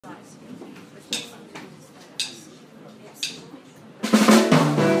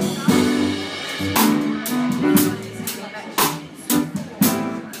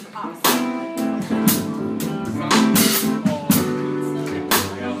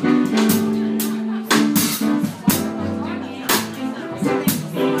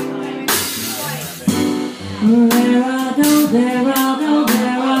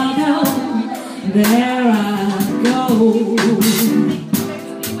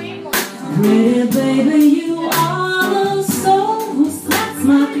Pretty baby, you are the soul who sets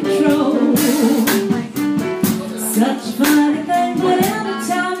my control. Such a funny thing, but every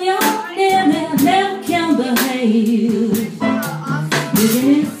time you're near me, I never can behave. You give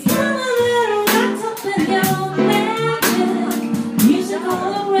me something that wrapped up in your magic. Music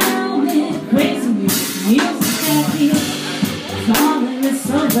all around me, crazy music that keeps calling me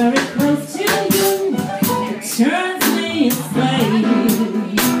so very close to you. It turns me enslaved.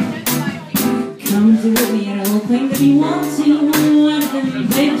 Come to me and anything that you want to. Anything,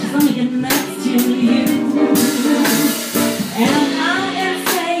 baby, just let me get next to you. And I am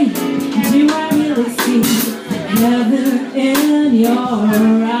saying, do I really see heaven in your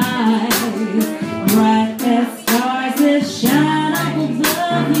eyes? Bright as stars that shine up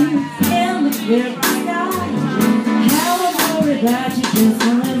above you in the clear sky. How I worry that you just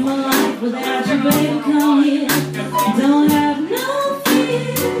won't live my life without you, baby. Come here, don't have no fear.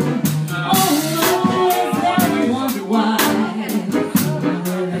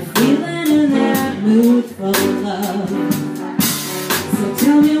 Mood for love. So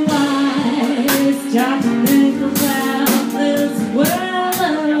tell me why start to think about this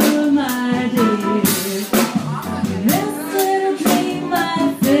world, my dear. This little dream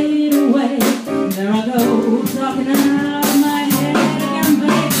might fade away. There I go, talking out of my head again,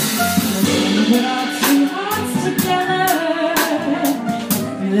 babe. Put our two hearts together.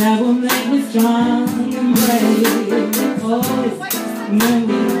 That will make me strong and brave. Oh,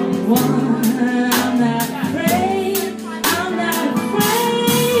 maybe one. I'm not afraid. I'm not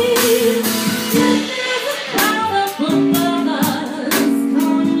afraid. If there's a cloud up above us,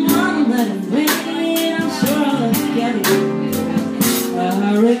 come on, let it rain. I'm sure I'll get it. A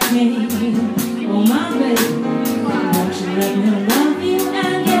hurricane, oh my baby, won't you let me love you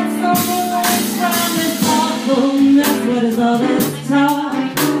and get some away from this awful mess? What is all this talk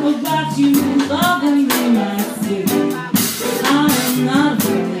about you loving me, my sweet? I am not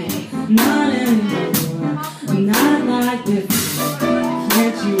afraid. Not anymore, not like this.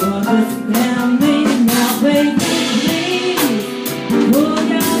 Can't you understand me now, baby? Please pull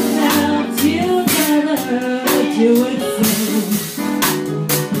yourself together, do it soon.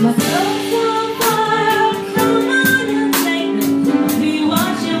 My soul's on fire, come on and take me. Be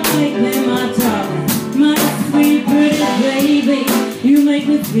watching, wake me, my darling, my sweet pretty baby. You make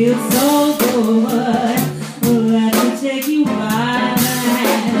me feel so good. Let me take you by the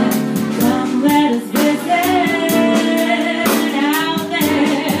hand. Let us visit out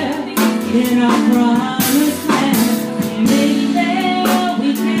there in our promised land. Maybe there we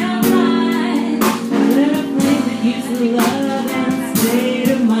can find a little place that gives the love and state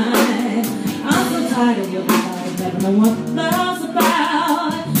of mind. I'm so tired of your body, never know what love's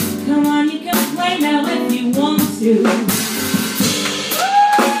about. Come on, you can play now if you want to.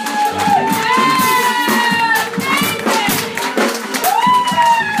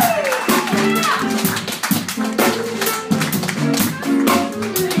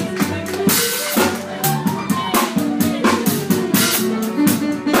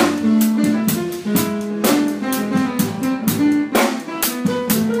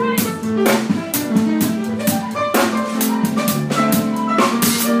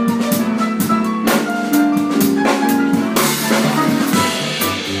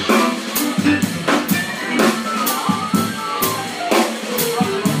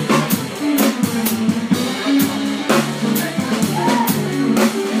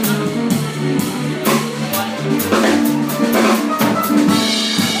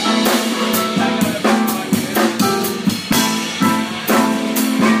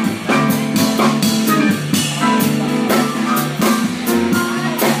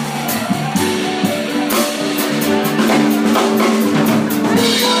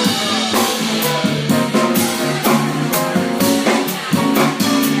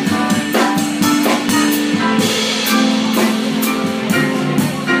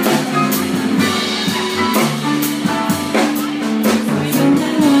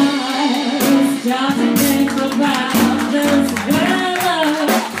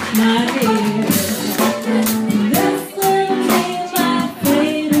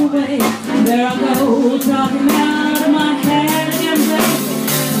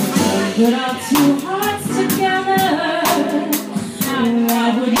 put our two hearts together,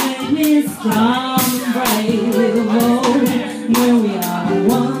 that would make me strong and brave. Oh, when we are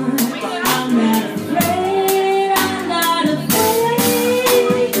one, I'm not afraid, I'm not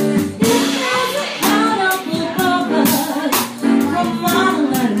afraid. It doesn't matter above us, come on,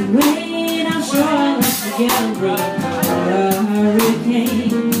 let it rain. I'm sure I'll let you get away for a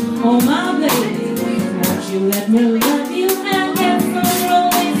hurricane. Oh my baby, won't you let me love you and get some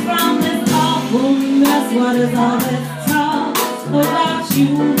relief from this awful mess? What is all this talk about you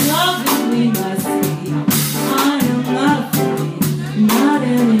loving me must be? I am not afraid, not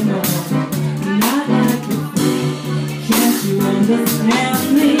anymore, not like before. Can't you understand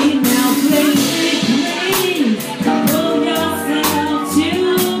me now? Please, please, pull yourself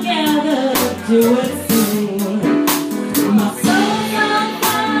together, do it soon. My soul's on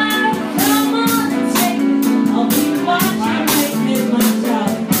fire, come on, take it. I'll be watching, make me my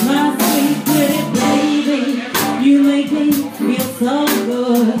job. My sweet pretty baby, you make me feel so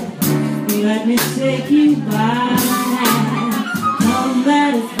good. Let me take you by the hand. Come,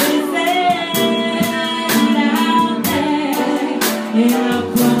 let us visit out there in a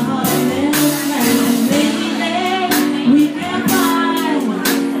promised land. Maybe there we can find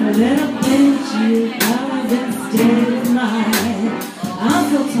a little pinch you love instead of mine. I'm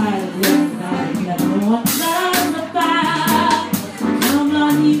so tired of living about it, never want love about. Come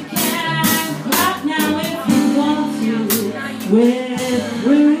on, you can clap now if you want to. With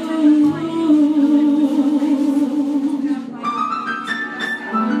Ruth.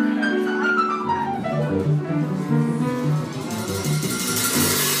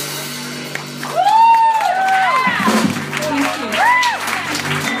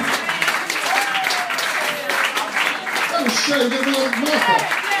 Shay, give me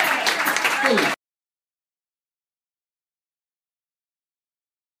a